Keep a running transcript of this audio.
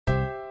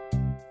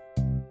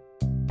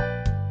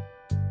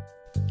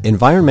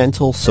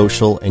Environmental,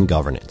 social, and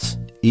governance,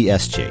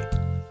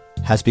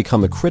 ESG, has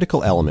become a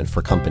critical element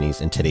for companies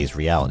in today's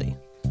reality.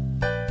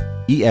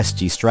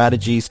 ESG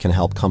strategies can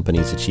help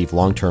companies achieve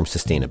long-term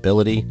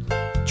sustainability,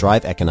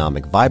 drive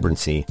economic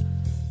vibrancy,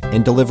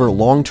 and deliver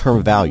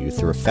long-term value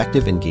through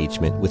effective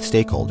engagement with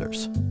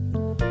stakeholders.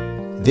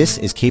 This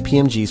is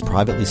KPMG's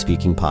Privately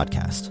Speaking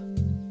podcast.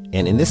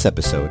 And in this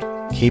episode,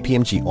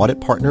 KPMG audit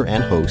partner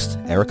and host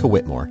Erica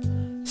Whitmore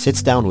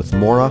sits down with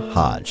Maura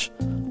Hodge,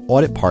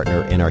 audit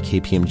partner in our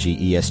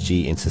KPMG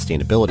ESG and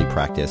sustainability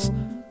practice,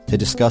 to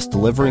discuss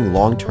delivering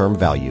long-term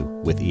value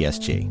with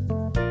ESG.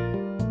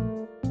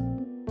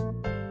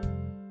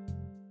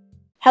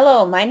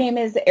 Hello, my name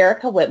is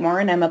Erica Whitmore,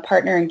 and I'm a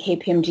partner in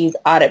KPMG's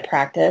audit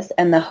practice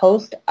and the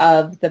host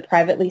of the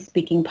Privately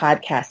Speaking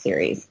podcast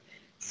series.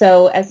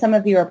 So, as some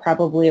of you are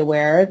probably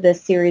aware,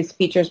 this series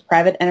features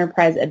private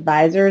enterprise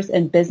advisors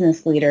and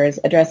business leaders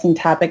addressing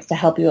topics to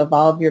help you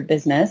evolve your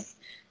business,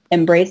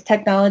 embrace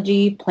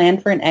technology, plan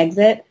for an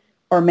exit,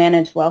 or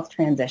manage wealth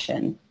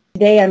transition.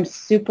 Today, I'm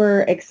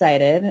super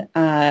excited.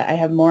 I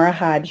have Maura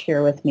Hodge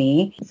here with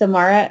me. So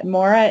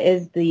Maura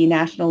is the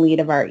national lead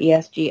of our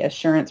ESG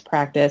assurance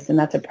practice, and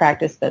that's a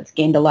practice that's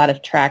gained a lot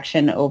of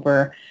traction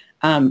over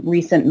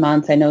recent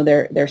months. I know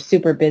they're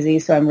super busy,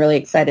 so I'm really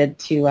excited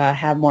to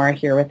have Maura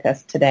here with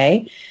us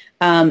today.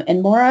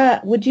 And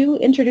Maura, would you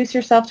introduce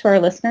yourself to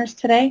our listeners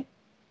today?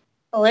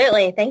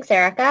 Absolutely. Thanks,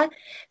 Erica.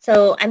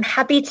 So I'm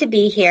happy to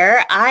be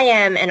here. I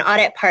am an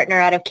audit partner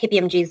out of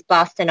KPMG's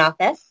Boston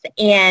office,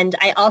 and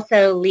I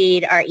also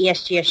lead our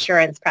ESG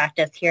assurance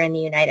practice here in the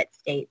United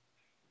States.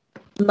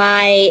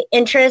 My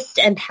interest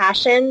and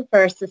passion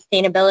for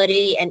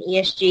sustainability and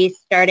ESG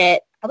started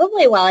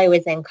probably while I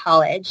was in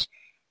college.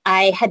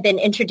 I had been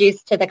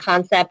introduced to the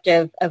concept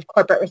of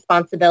corporate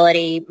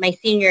responsibility my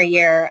senior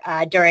year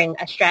during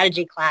a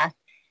strategy class,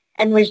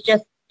 and was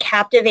just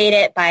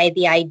captivated by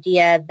the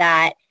idea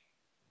that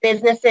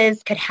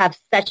businesses could have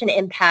such an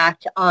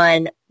impact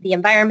on the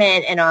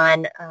environment and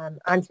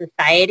on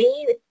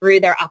society through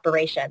their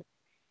operations.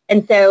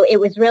 And so it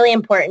was really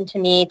important to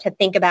me to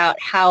think about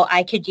how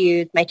I could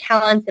use my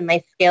talents and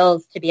my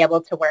skills to be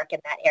able to work in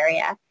that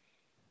area.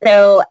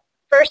 So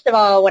first of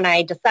all, when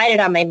I decided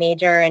on my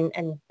major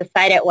and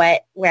decided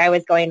where I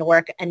was going to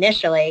work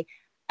initially,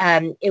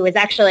 it was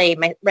actually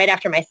right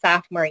after my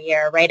sophomore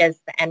year, right as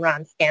the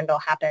Enron scandal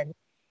happened.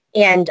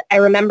 And I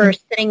remember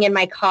sitting in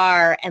my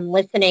car and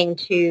listening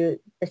to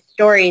the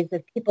stories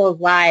of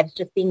people's lives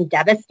just being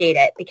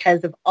devastated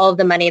because of all of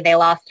the money they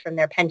lost from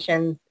their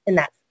pensions in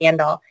that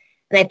scandal.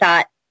 And I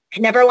thought, I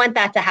never want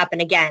that to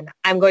happen again.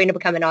 I'm going to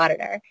become an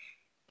auditor.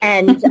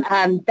 And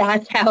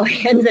that's how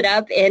I ended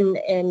up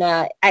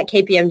at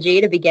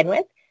KPMG to begin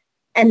with.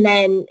 And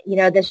then,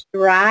 this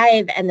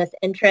drive and this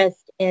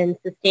interest in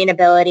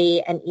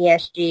sustainability and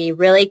ESG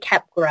really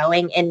kept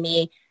growing in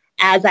me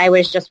as I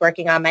was just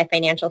working on my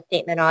financial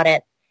statement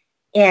audit.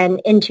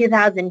 And in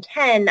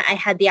 2010, I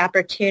had the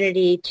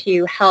opportunity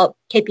to help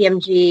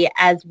KPMG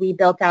as we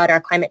built out our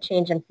climate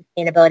change and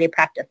sustainability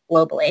practice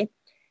globally,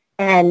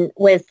 and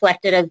was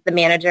selected as the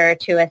manager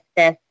to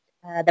assist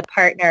the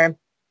partner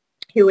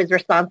who was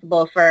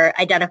responsible for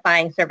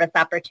identifying service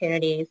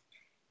opportunities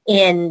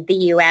in the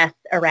U.S.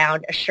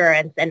 around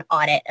assurance and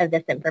audit of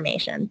this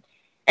information.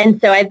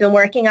 And so I've been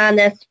working on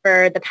this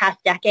for the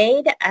past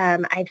decade.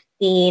 I've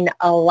seen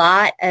a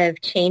lot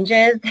of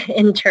changes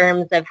in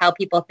terms of how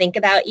people think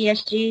about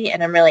ESG,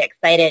 and I'm really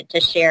excited to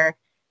share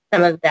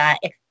some of that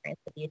experience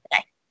with you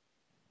today.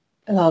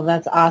 Oh,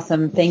 that's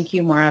awesome. Thank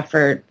you, Maura,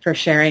 for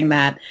sharing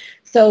that.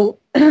 So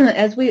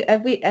as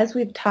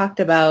we've talked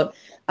about,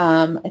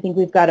 I think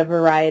we've got a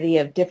variety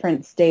of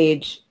different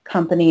stage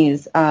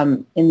companies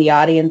in the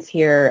audience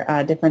here,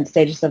 different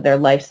stages of their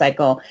life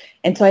cycle.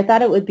 And so I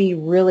thought it would be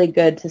really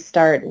good to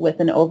start with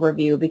an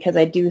overview, because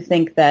I do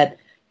think that,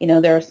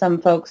 there are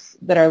some folks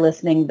that are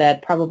listening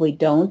that probably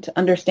don't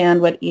understand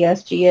what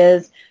ESG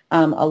is,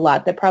 a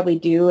lot that probably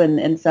do,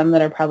 and some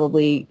that are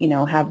probably,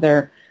 have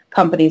their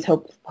companies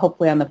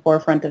hopefully on the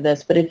forefront of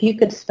this. But if you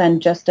could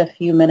spend just a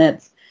few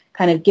minutes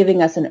kind of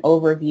giving us an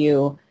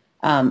overview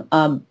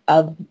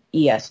of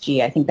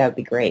ESG, I think that would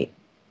be great.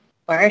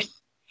 Of course.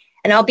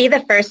 And I'll be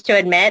the first to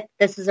admit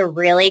this is a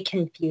really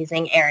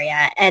confusing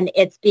area, and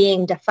it's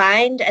being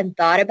defined and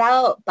thought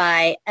about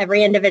by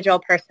every individual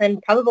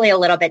person probably a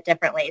little bit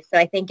differently. So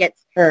I think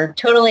it's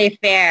totally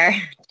fair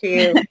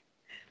to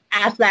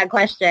ask that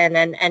question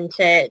and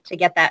to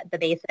get the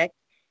basics.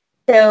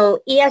 So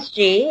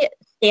ESG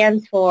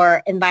stands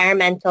for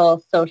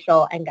environmental,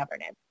 social, and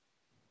governance.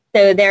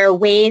 So there are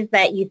ways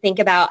that you think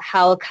about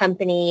how a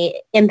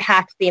company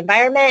impacts the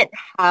environment,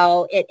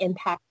 how it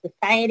impacts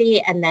society,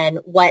 and then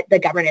what the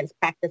governance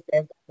practices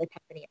of the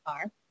company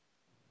are.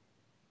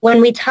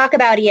 When we talk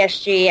about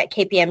ESG at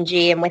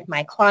KPMG and with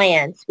my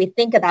clients, we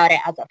think about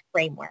it as a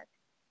framework.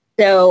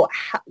 So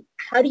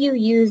how do you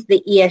use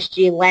the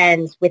ESG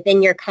lens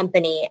within your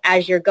company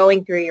as you're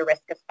going through your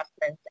risk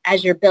assessments,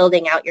 as you're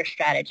building out your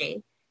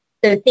strategy?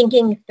 So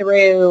thinking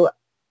through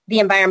the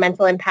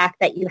environmental impact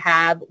that you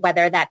have,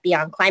 whether that be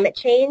on climate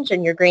change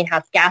and your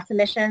greenhouse gas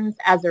emissions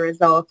as a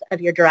result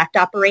of your direct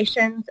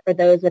operations or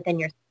those within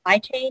your supply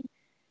chain.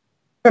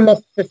 From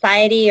a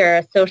society or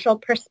a social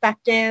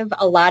perspective,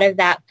 a lot of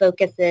that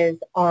focuses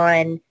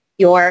on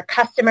your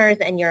customers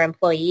and your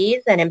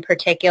employees, and in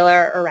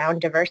particular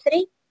around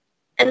diversity.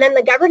 And then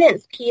the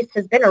governance piece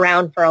has been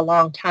around for a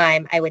long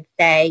time, I would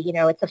say. You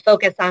know, it's a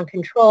focus on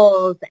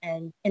controls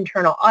and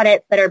internal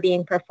audits that are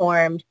being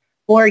performed,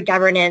 board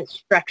governance,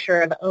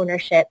 structure of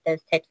ownership,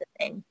 those types of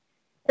things.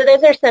 So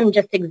those are some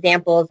just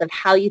examples of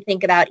how you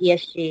think about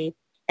ESG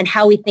and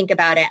how we think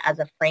about it as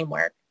a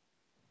framework.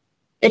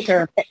 The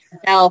term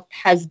itself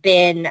has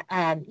been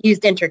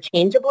used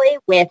interchangeably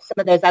with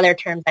some of those other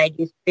terms I had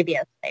used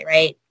previously,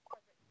 right?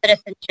 Corporate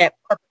citizenship,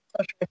 corporate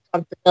social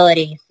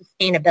responsibility,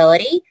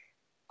 sustainability.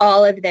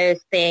 All of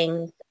those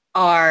things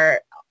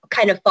are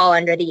kind of fall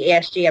under the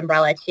ESG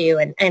umbrella too,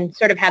 and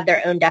sort of have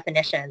their own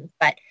definitions,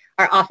 but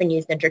are often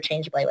used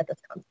interchangeably with this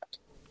concept.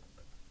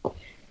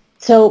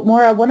 So,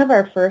 Maura, one of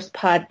our first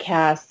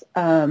podcasts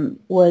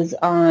was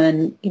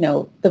on,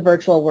 the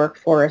virtual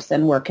workforce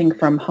and working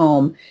from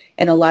home,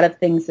 and a lot of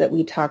things that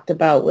we talked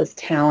about was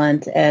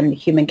talent and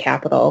human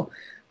capital.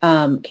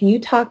 Can you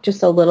talk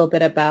just a little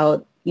bit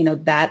about,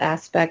 that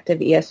aspect of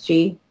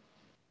ESG?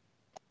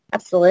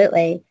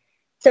 Absolutely.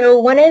 So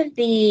one of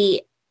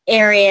the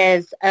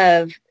areas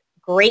of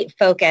great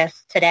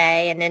focus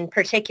today, and in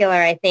particular,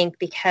 I think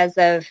because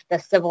of the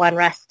civil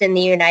unrest in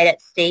the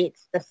United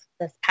States this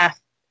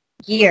past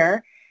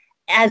year,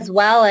 as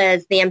well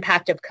as the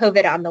impact of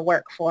COVID on the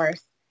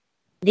workforce,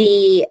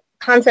 the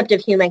concept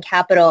of human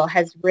capital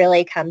has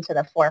really come to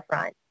the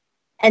forefront.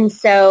 And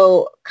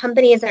so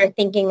companies are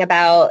thinking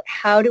about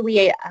how do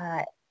we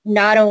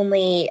not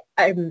only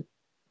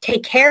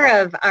take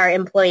care of our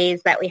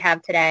employees that we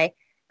have today,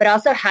 but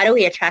also how do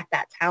we attract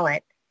that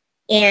talent?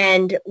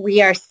 And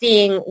we are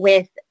seeing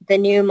with the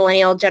new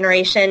millennial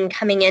generation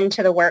coming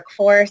into the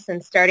workforce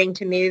and starting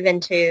to move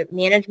into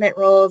management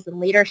roles and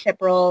leadership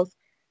roles,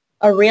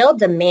 a real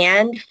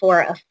demand for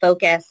a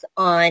focus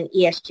on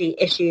ESG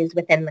issues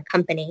within the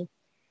company.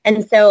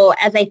 And so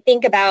as I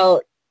think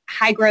about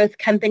high growth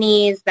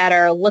companies that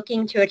are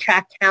looking to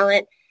attract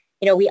talent,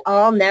 we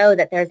all know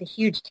that there's a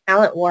huge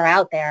talent war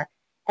out there.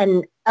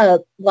 And a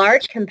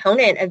large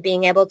component of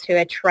being able to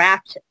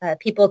attract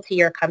people to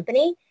your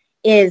company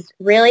is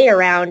really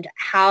around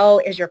how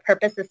is your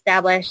purpose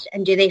established,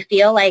 and do they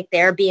feel like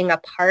they're being a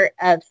part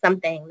of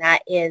something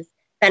that is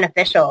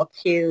beneficial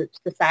to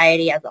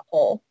society as a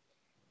whole.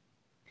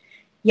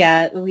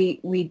 Yeah,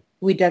 we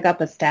dug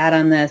up a stat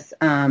on this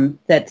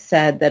that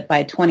said that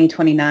by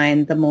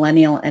 2029, the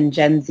millennial and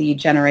Gen Z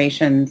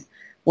generations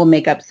will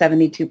make up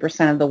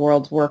 72% of the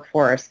world's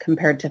workforce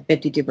compared to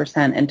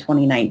 52% in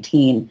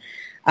 2019.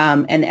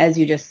 And as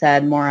you just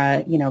said,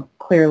 Maura,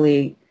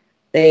 clearly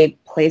they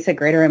place a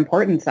greater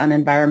importance on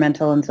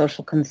environmental and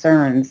social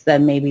concerns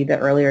than maybe the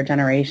earlier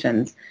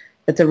generations.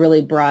 It's a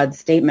really broad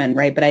statement,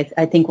 right? But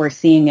I think we're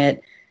seeing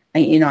it,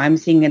 I'm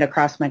seeing it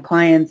across my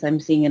clients.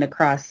 I'm seeing it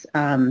across,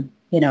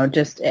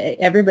 just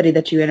everybody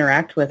that you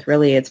interact with,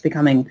 really. It's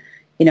becoming,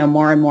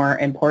 more and more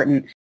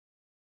important.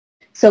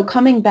 So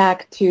coming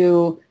back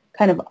to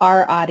kind of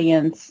our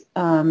audience,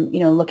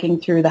 looking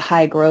through the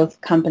high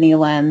growth company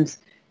lens,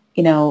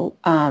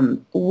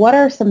 what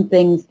are some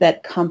things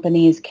that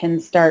companies can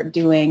start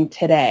doing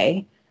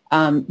today,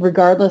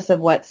 regardless of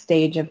what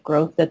stage of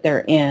growth that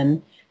they're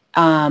in,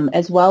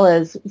 as well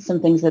as some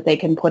things that they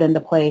can put into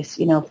place,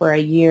 for a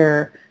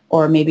year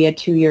or maybe a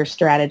 2-year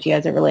strategy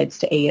as it relates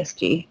to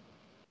ESG?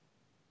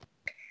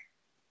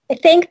 I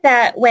think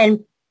that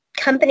when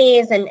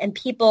companies and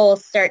people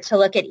start to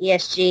look at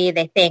ESG,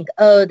 they think,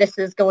 oh, this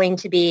is going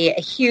to be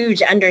a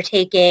huge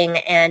undertaking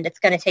and it's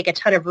going to take a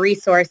ton of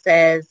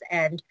resources,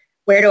 and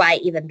where do I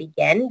even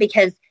begin?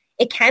 Because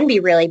it can be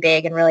really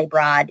big and really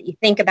broad. You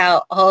think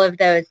about all of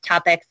those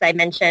topics I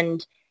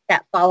mentioned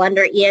that fall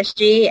under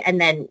ESG, and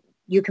then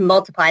you can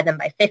multiply them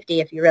by 50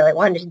 if you really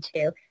wanted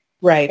to.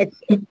 Right.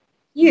 It's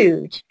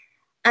huge.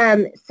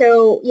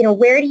 So,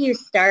 where do you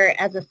start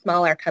as a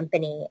smaller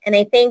company? And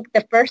I think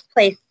the first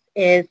place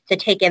is to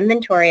take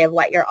inventory of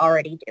what you're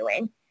already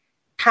doing.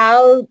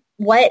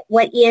 What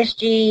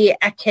ESG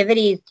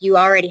activities do you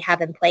already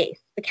have in place?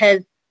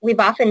 Because we've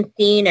often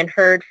seen and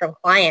heard from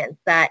clients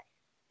that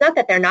it's not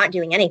that they're not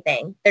doing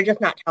anything, they're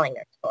just not telling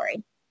their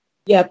story.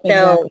 Yep. So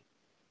exactly.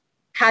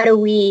 How do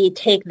we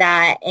take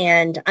that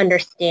and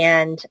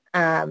understand,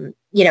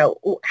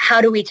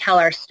 how do we tell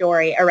our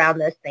story around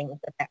those things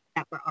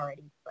that we're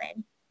already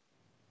doing?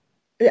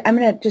 I'm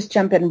going to just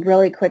jump in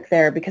really quick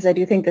there because I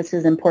do think this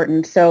is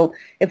important. So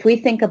if we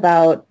think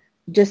about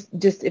just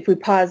if we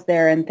pause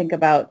there and think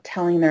about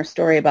telling their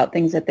story about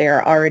things that they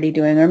are already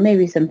doing, or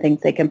maybe some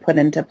things they can put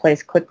into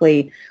place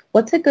quickly,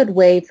 what's a good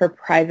way for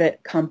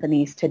private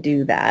companies to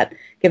do that,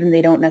 given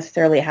they don't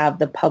necessarily have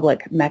the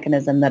public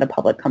mechanism that a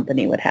public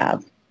company would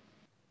have?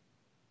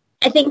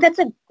 I think that's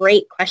a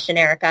great question,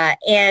 Erica.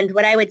 And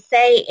what I would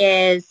say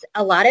is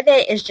a lot of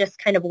it is just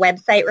kind of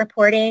website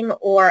reporting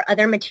or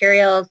other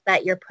materials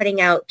that you're putting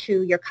out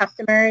to your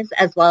customers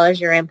as well as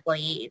your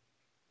employees.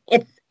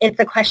 It's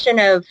a question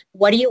of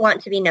what do you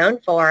want to be known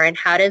for and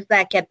how does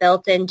that get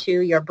built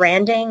into your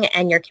branding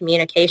and your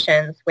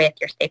communications with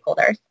your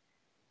stakeholders?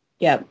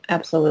 Yeah,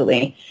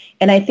 absolutely.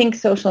 And I think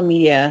social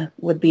media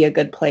would be a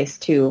good place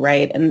too,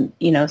 right? And,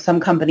 some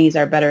companies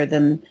are better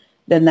than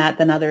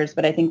others,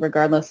 but I think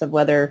regardless of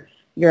whether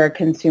you're a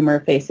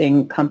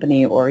consumer-facing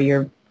company or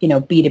you're,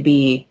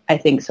 B2B, I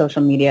think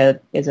social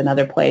media is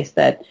another place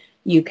that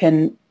you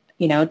can,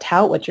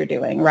 tout what you're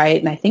doing, right?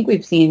 And I think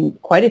we've seen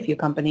quite a few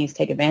companies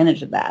take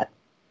advantage of that.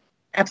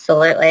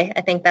 Absolutely.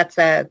 I think that's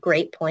a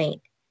great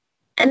point.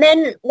 And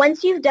then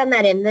once you've done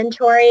that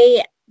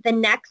inventory, the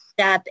next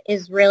step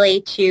is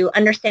really to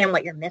understand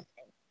what you're missing.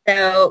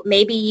 So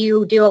maybe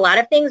you do a lot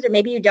of things or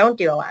maybe you don't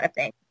do a lot of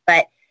things,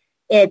 but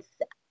it's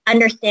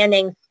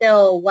understanding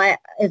still what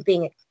is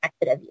being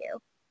expected of you.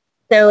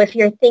 So if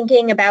you're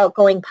thinking about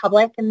going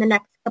public in the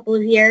next couple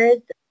of years,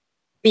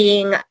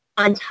 being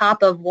on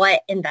top of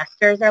what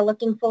investors are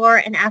looking for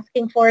and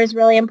asking for is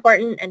really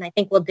important. And I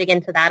think we'll dig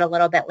into that a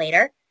little bit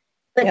later.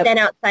 But then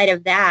outside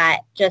of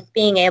that, just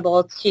being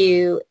able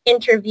to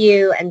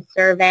interview and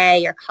survey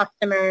your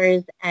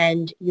customers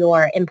and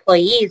your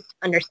employees to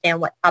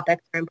understand what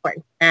topics are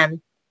important to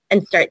them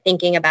and start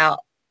thinking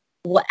about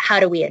how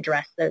do we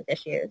address those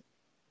issues.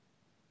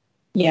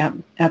 Yeah,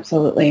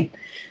 absolutely.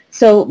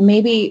 So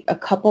maybe a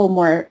couple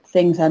more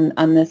things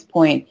on this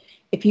point.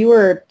 If you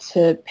were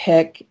to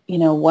pick,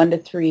 1 to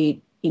 3,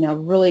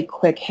 really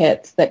quick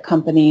hits that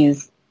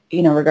companies,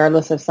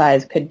 regardless of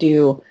size could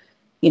do,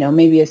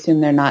 maybe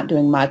assume they're not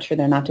doing much or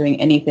they're not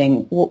doing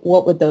anything,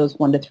 what would those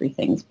 1 to 3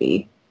 things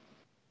be?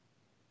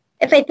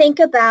 If I think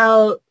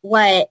about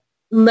what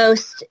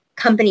most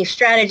company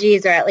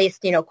strategies or at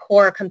least,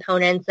 core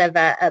components of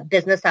a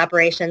business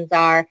operations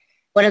are,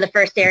 one of the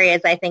first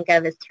areas I think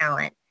of is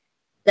talent.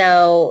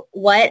 So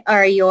what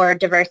are your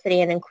diversity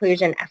and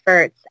inclusion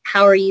efforts?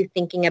 How are you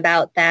thinking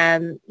about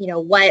them?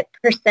 What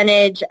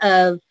percentage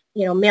of,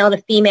 male to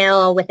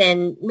female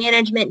within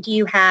management do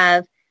you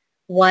have?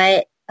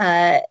 What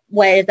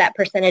is that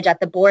percentage at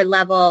the board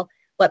level?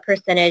 What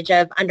percentage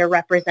of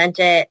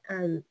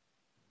underrepresented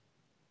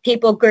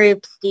people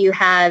groups do you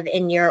have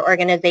in your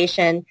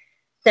organization?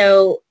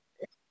 So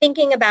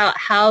thinking about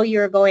how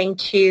you're going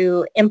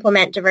to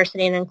implement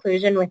diversity and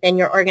inclusion within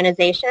your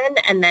organization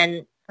and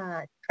then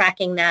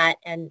tracking that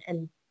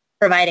and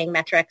providing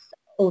metrics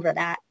over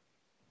that.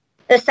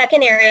 The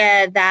second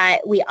area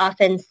that we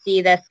often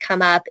see this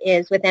come up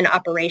is within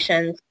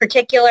operations,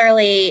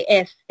 particularly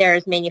if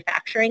there's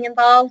manufacturing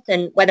involved,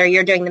 and whether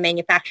you're doing the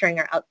manufacturing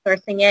or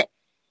outsourcing it,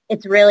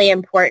 it's really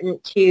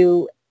important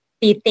to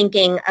be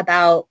thinking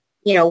about,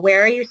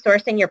 where are you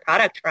sourcing your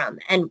product from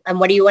and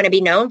what do you want to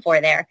be known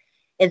for there?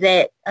 Is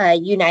it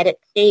United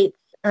States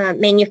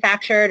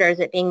manufactured or is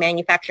it being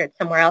manufactured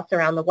somewhere else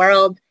around the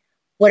world?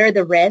 What are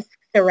the risks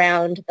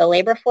around the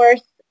labor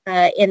force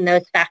in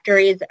those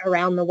factories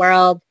around the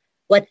world?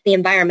 What's the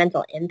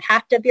environmental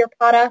impact of your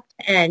product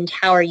and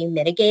how are you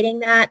mitigating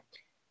that?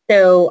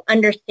 So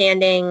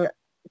understanding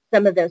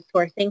some of those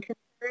sourcing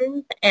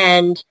concerns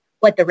and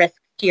what the risks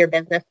to your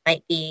business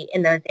might be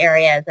in those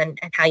areas and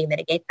how you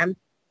mitigate them.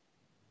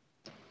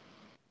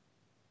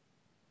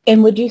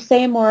 And would you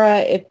say,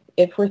 Maura,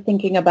 if we're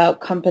thinking about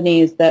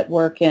companies that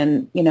work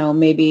in,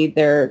 maybe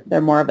they're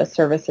more of a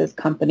services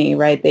company,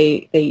 right?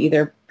 They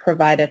either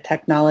provide a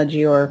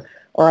technology or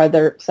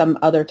some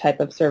other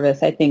type of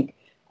service. I think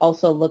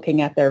also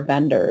looking at their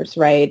vendors,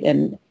 right?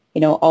 And,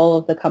 all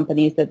of the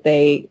companies that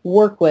they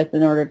work with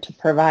in order to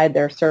provide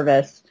their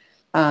service,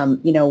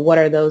 what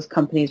are those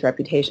companies'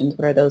 reputations?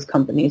 What are those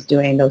companies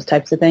doing? Those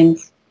types of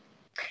things?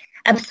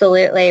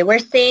 Absolutely. We're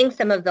seeing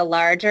some of the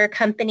larger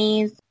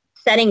companies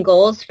setting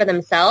goals for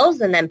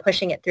themselves and then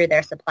pushing it through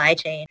their supply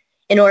chain.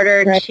 In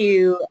order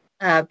to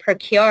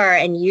procure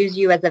and use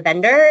you as a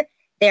vendor,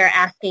 they're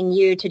asking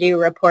you to do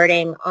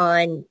reporting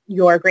on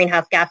your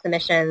greenhouse gas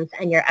emissions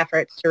and your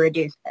efforts to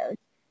reduce those.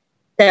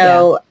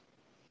 So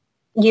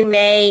you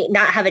may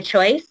not have a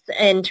choice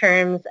in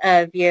terms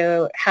of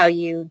how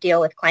you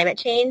deal with climate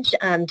change,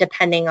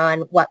 depending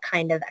on what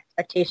kind of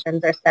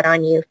expectations are set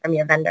on you from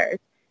your vendors.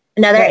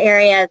 Another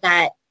area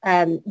that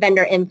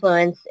vendor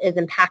influence is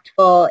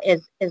impactful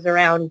is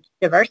around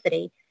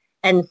diversity.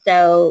 And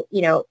so,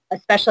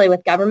 especially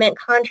with government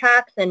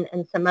contracts and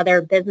some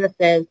other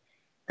businesses,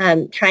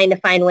 trying to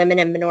find women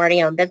and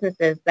minority-owned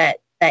businesses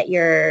that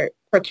you're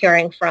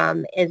procuring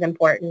from is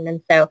important.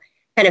 And so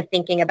kind of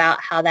thinking about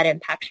how that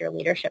impacts your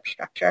leadership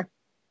structure.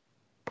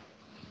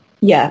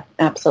 Yeah,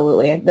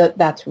 absolutely.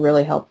 That's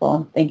really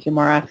helpful. Thank you,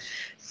 Maura.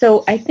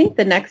 So I think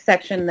the next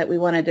section that we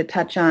wanted to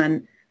touch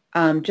on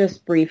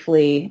just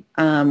briefly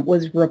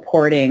was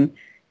reporting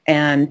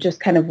and just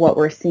kind of what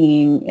we're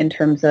seeing in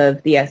terms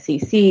of the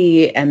SEC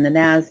and the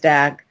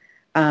NASDAQ,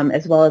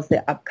 as well as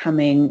the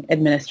upcoming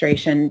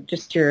administration.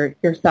 Just your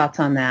thoughts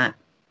on that.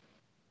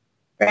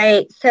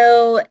 Right.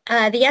 So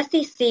the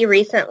SEC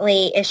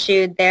recently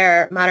issued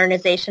their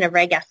modernization of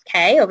Reg SK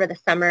over the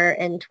summer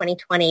in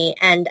 2020.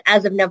 And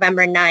as of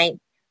November 9th,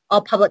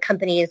 all public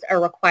companies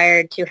are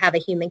required to have a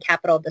human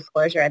capital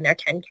disclosure in their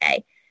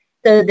 10K.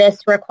 So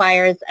this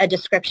requires a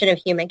description of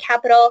human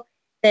capital,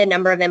 the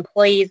number of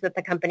employees that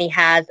the company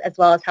has, as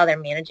well as how they're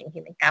managing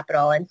human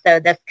capital. And so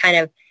this kind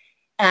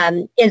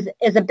of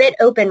is a bit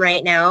open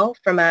right now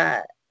from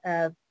a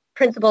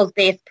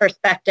principles-based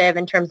perspective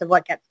in terms of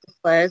what gets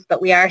disclosed,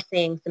 but we are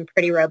seeing some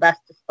pretty robust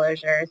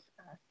disclosures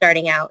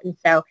starting out. And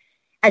so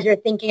as you're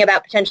thinking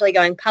about potentially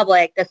going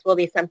public, this will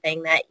be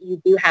something that you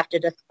do have to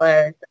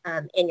disclose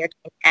in your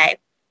 10K.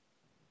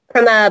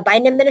 From a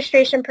Biden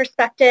administration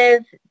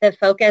perspective, the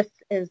focus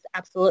is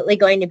absolutely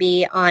going to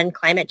be on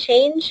climate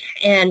change,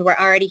 and we're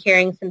already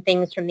hearing some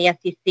things from the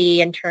SEC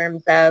in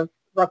terms of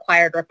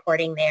required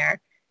reporting there.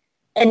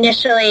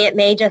 Initially, it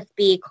may just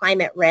be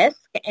climate risk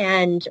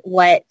and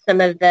what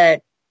some of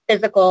the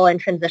physical and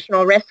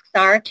transitional risks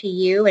are to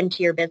you and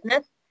to your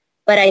business.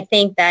 But I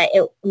think that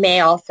it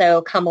may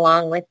also come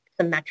along with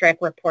some metric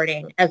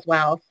reporting as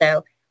well.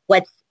 So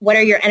what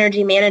are your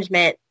energy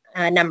management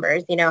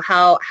numbers? You know,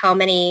 how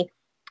many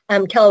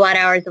kilowatt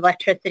hours of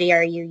electricity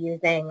are you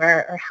using,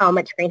 or how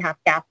much greenhouse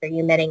gas are you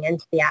emitting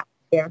into the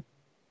atmosphere?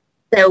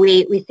 So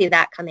we see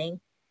that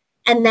coming.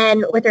 And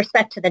then with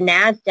respect to the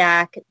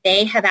NASDAQ,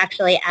 they have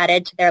actually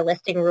added to their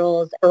listing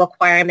rules a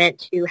requirement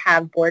to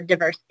have board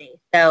diversity.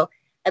 So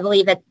I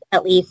believe it's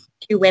at least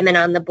 2 women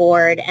on the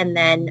board, and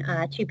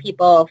then 2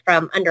 people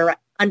from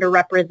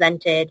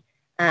underrepresented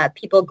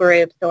people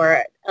groups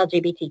or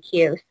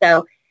LGBTQ.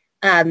 So,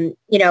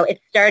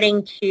 it's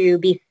starting to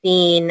be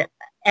seen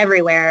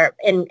everywhere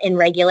in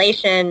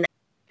regulation.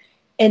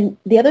 And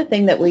the other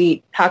thing that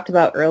we talked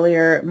about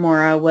earlier,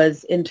 Maura,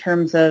 was in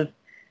terms of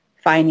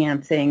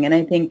financing. And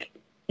I think,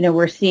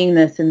 we're seeing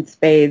this in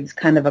spades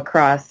kind of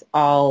across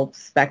all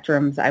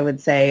spectrums, I would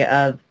say,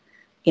 of,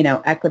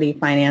 equity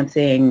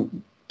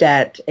financing,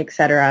 debt, et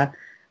cetera.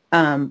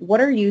 What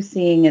are you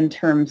seeing in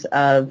terms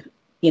of,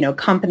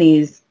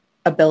 companies'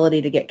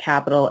 ability to get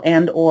capital,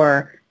 and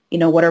or,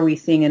 what are we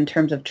seeing in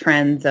terms of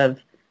trends of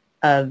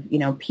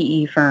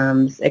PE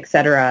firms, et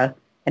cetera,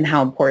 and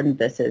how important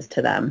this is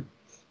to them?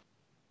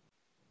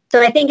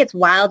 So I think it's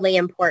wildly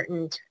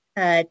important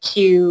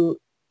to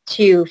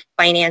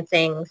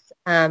financings.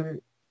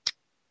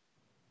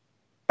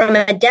 From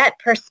a debt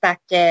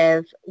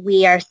perspective,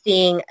 we are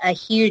seeing a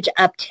huge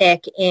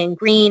uptick in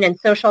green and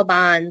social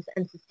bonds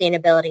and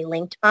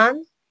sustainability-linked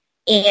bonds.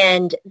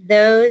 And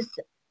those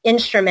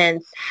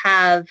instruments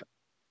have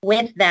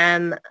with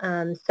them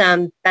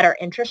some better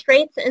interest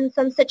rates in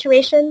some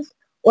situations,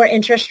 or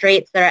interest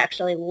rates that are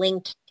actually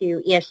linked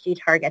to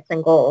ESG targets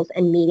and goals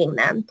and meeting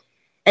them.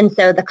 And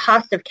so the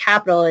cost of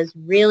capital is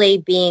really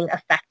being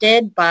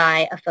affected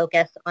by a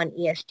focus on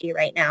ESG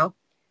right now.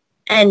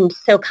 And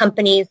so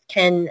companies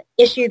can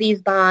issue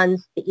these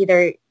bonds to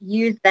either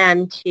use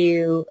them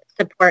to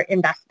support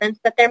investments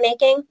that they're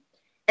making.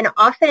 And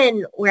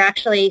often we're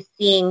actually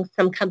seeing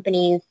some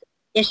companies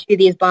issue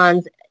these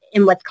bonds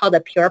in what's called a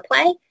pure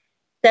play.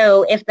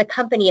 So if the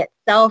company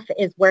itself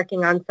is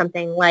working on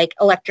something like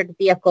electric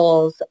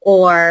vehicles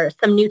or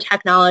some new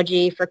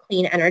technology for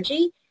clean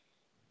energy,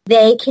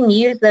 they can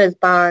use those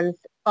bonds,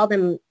 call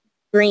them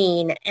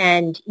green,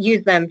 and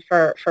use them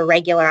for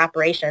regular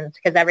operations,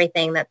 because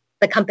everything that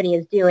the company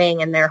is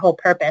doing and their whole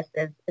purpose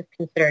is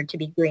considered to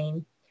be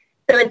green.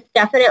 So it's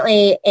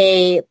definitely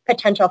a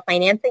potential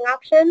financing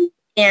option,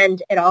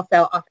 and it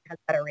also often has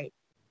better rates.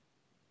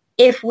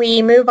 If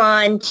we move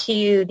on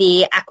to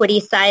the equity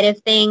side of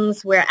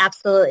things, we're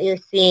absolutely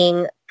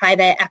seeing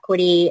private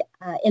equity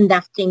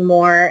investing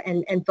more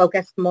and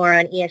focused more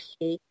on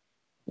ESG.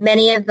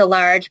 Many of the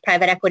large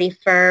private equity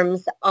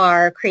firms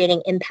are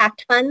creating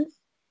impact funds,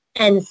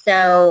 and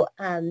so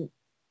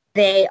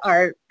they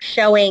are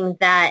showing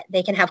that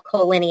they can have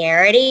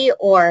collinearity,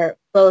 or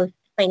both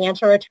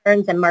financial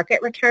returns and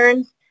market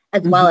returns,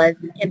 as well as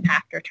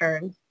impact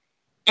returns.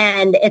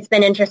 And it's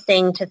been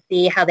interesting to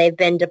see how they've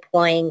been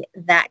deploying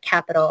that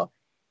capital.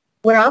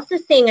 We're also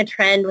seeing a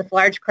trend with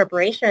large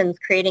corporations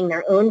creating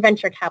their own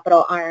venture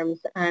capital arms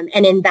and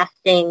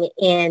investing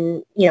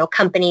in,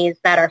 companies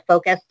that are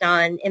focused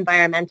on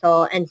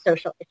environmental and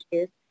social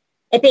issues.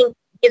 I think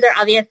these are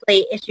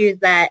obviously issues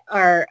that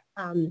are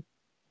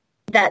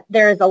that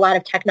there's a lot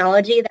of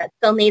technology that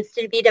still needs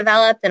to be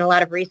developed and a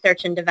lot of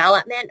research and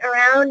development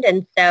around.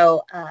 And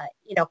so,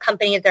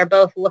 companies are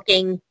both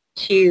looking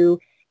to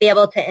be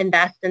able to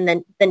invest in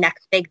the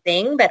next big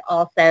thing, but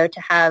also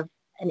to have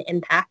an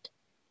impact.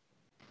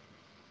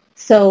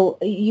 So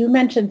you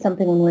mentioned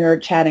something when we were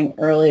chatting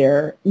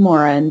earlier,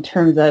 Maura, in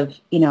terms of,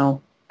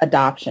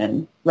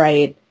 adoption,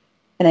 right?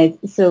 And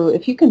so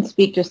if you can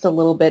speak just a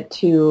little bit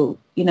to,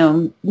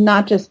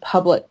 not just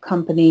public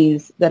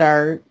companies that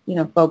are,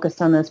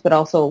 focused on this, but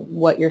also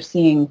what you're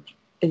seeing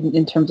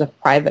in terms of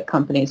private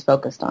companies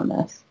focused on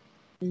this.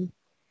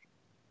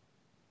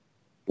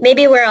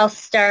 Maybe where I'll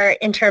start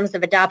in terms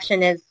of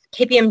adoption is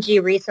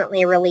KPMG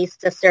recently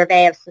released a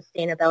survey of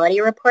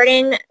sustainability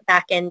reporting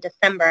back in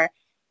December.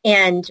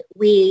 And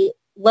we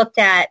looked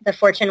at the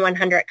Fortune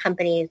 100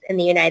 companies in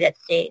the United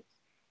States.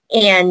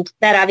 And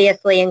that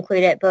obviously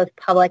included both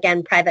public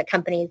and private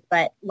companies,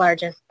 but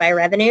largest by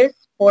revenues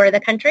for the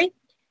country.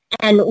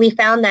 And we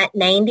found that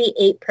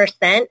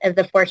 98% of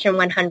the Fortune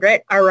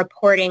 100 are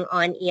reporting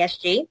on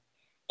ESG,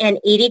 and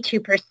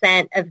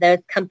 82% of those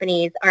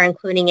companies are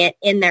including it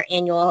in their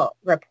annual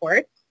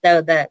reports.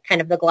 So the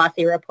kind of the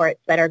glossy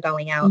reports that are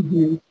going out.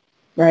 Mm-hmm.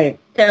 Right.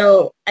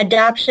 So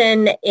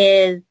adoption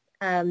is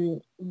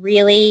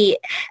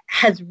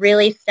has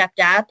really stepped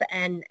up,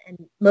 and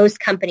most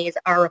companies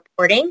are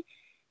reporting.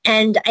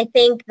 And I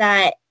think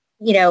that,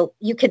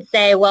 you could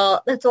say,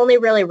 well, that's only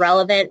really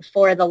relevant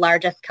for the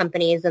largest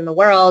companies in the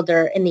world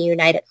or in the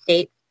United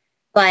States,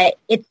 but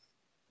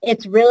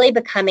it's really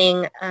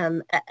becoming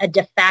a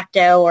de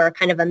facto or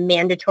kind of a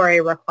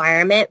mandatory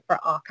requirement for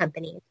all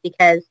companies,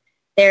 because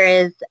there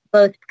is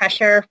both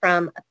pressure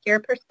from a peer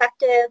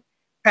perspective,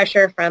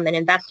 pressure from an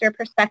investor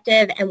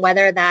perspective, and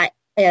whether that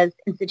is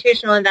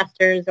institutional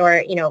investors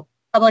or,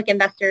 public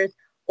investors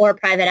or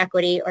private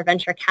equity or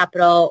venture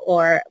capital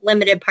or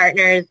limited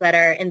partners that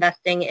are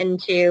investing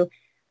into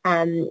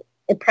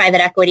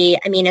private equity.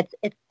 I mean,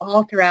 it's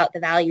all throughout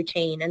the value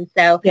chain. And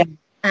so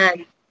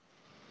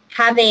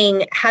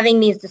having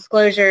these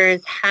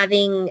disclosures,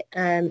 having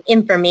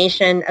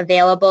information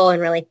available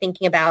and really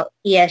thinking about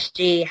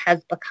ESG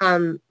has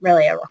become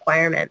really a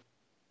requirement.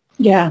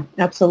 Yeah,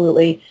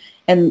 absolutely.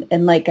 And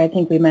like I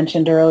think we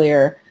mentioned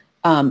earlier,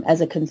 as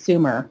a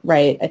consumer,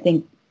 right? I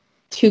think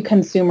to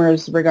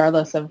consumers,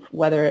 regardless of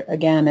whether,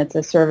 again, it's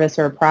a service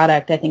or a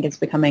product, I think it's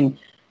becoming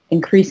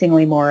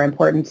increasingly more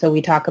important. So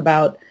we talk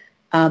about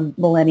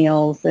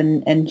millennials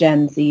and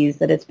Gen Zs,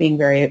 that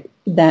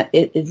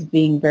it is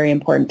being very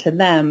important to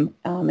them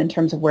in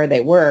terms of where they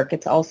work.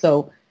 It's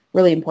also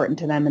really important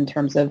to them in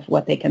terms of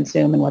what they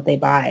consume and what they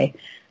buy.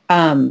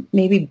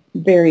 Maybe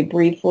very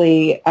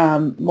briefly,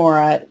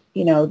 Maura,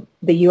 the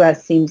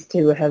U.S. seems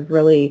to have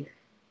really,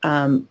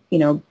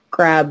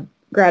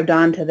 grabbed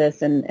onto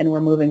this, and we're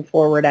moving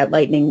forward at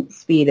lightning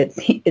speed,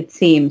 it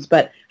seems.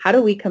 But how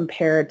do we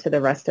compare to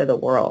the rest of the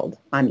world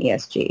on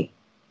ESG?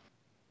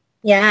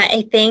 Yeah,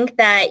 I think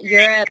that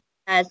Europe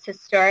has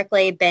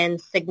historically been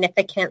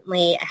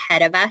significantly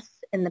ahead of us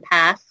in the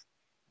past.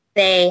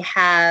 They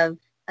have,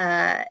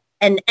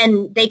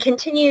 and they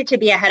continue to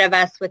be ahead of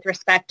us with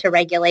respect to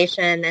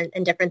regulation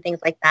and different things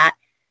like that.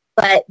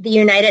 But the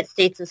United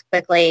States is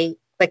quickly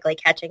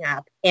catching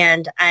up.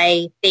 And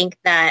I think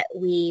that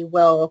we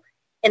will,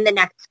 in the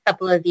next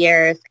couple of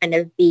years, kind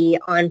of be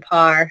on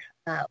par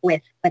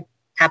with what's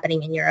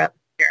happening in Europe.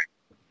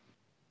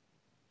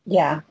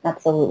 Yeah,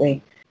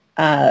 absolutely.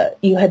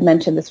 You had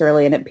mentioned this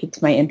earlier, and it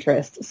piqued my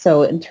interest.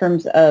 So in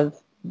terms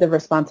of the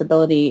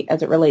responsibility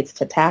as it relates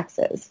to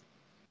taxes.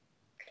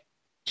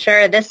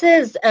 Sure. This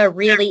is a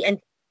really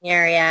interesting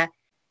area.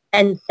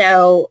 And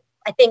so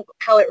I think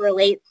how it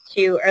relates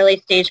to early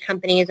stage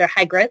companies or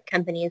high growth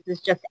companies is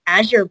just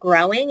as you're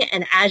growing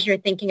and as you're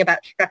thinking about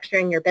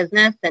structuring your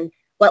business and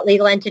what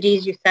legal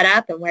entities you set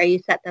up and where you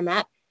set them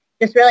up,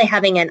 just really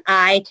having an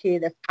eye to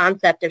this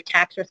concept of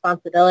tax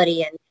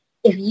responsibility. And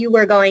if you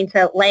were going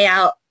to lay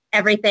out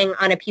everything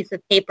on a piece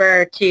of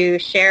paper to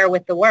share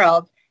with the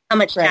world, how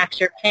much tax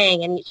you're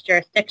paying in each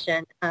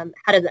jurisdiction, how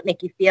does it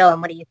make you feel,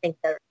 and what do you think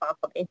the response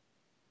will be?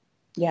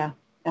 Yeah,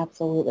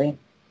 absolutely.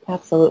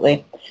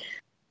 Absolutely.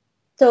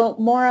 So,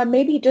 Maura,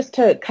 maybe just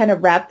to kind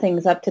of wrap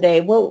things up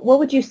today, what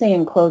would you say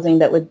in closing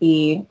that would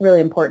be really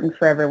important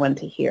for everyone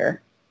to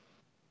hear?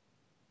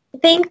 I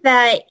think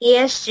that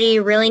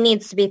ESG really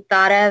needs to be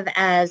thought of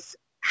as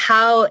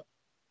how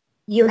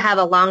you have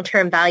a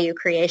long-term value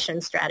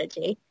creation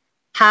strategy.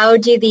 How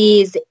do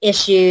these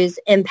issues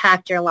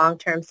impact your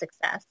long-term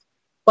success?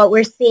 What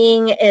we're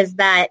seeing is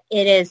that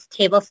it is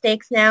table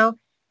stakes now,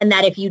 and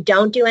that if you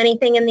don't do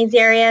anything in these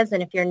areas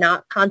and if you're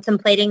not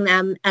contemplating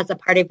them as a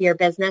part of your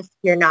business,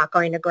 you're not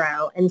going to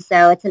grow. And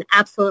so it's an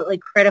absolutely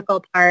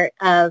critical part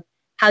of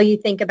how you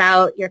think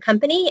about your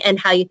company and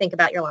how you think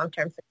about your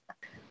long-term success.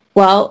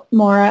 Well,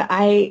 Maura,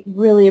 I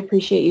really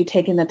appreciate you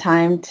taking the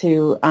time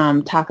to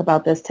talk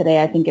about this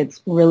today. I think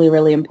it's really,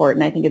 really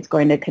important. I think it's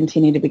going to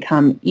continue to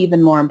become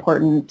even more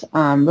important,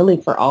 really,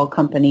 for all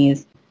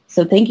companies.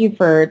 So thank you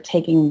for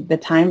taking the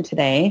time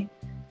today.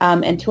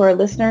 And to our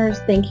listeners,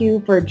 thank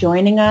you for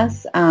joining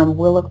us.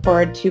 We'll look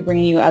forward to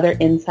bringing you other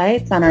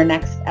insights on our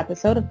next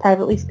episode of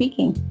Privately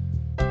Speaking.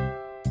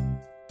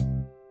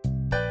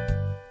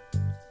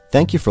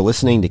 Thank you for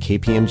listening to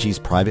KPMG's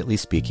Privately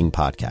Speaking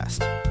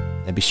podcast.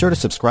 And be sure to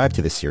subscribe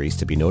to this series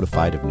to be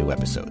notified of new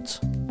episodes.